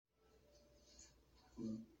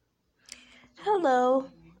Hello,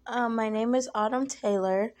 my name is Autumn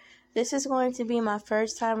Taylor. This is going to be my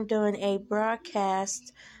first time doing a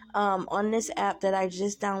broadcast on this app that I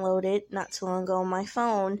just downloaded not too long ago on my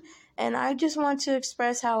phone. And I just want to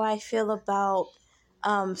express how I feel about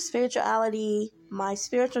spirituality, my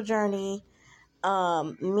spiritual journey,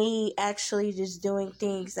 me actually just doing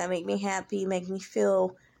things that make me happy, make me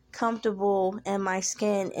feel comfortable in my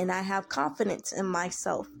skin, and I have confidence in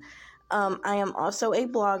myself. I am also a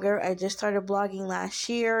blogger. I just started blogging last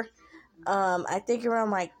year. I think around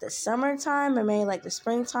like the summertime or maybe like the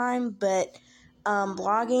springtime, but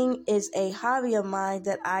blogging is a hobby of mine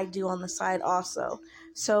that I do on the side also.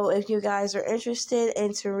 So if you guys are interested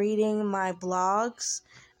into reading my blogs,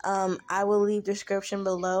 I will leave description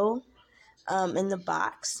below in the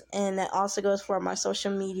box, and that also goes for my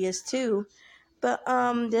social medias too. But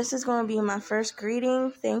this is going to be my first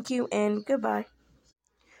greeting. Thank you and goodbye.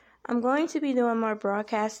 I'm going to be doing more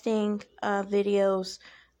broadcasting videos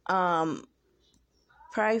um,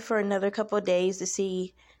 probably for another couple of days to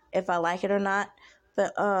see if I like it or not.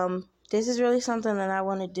 But this is really something that I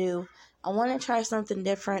want to do. I want to try something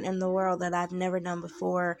different in the world that I've never done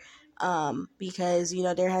before because,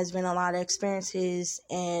 there has been a lot of experiences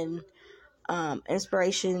and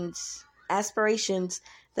aspirations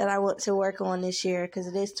that I want to work on this year because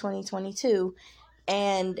it is 2022.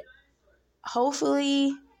 And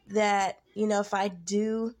hopefully that, if I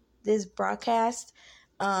do this broadcast,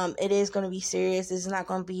 it is going to be serious. It's not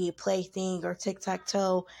going to be a plaything or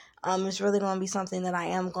tic-tac-toe. It's really going to be something that I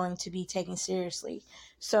am going to be taking seriously.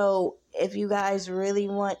 So if you guys really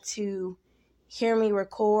want to hear me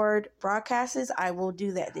record broadcasts, I will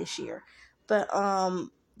do that this year. But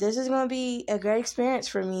this is going to be a great experience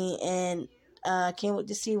for me, and can't wait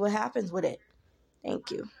to see what happens with it.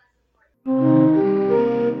 Thank you.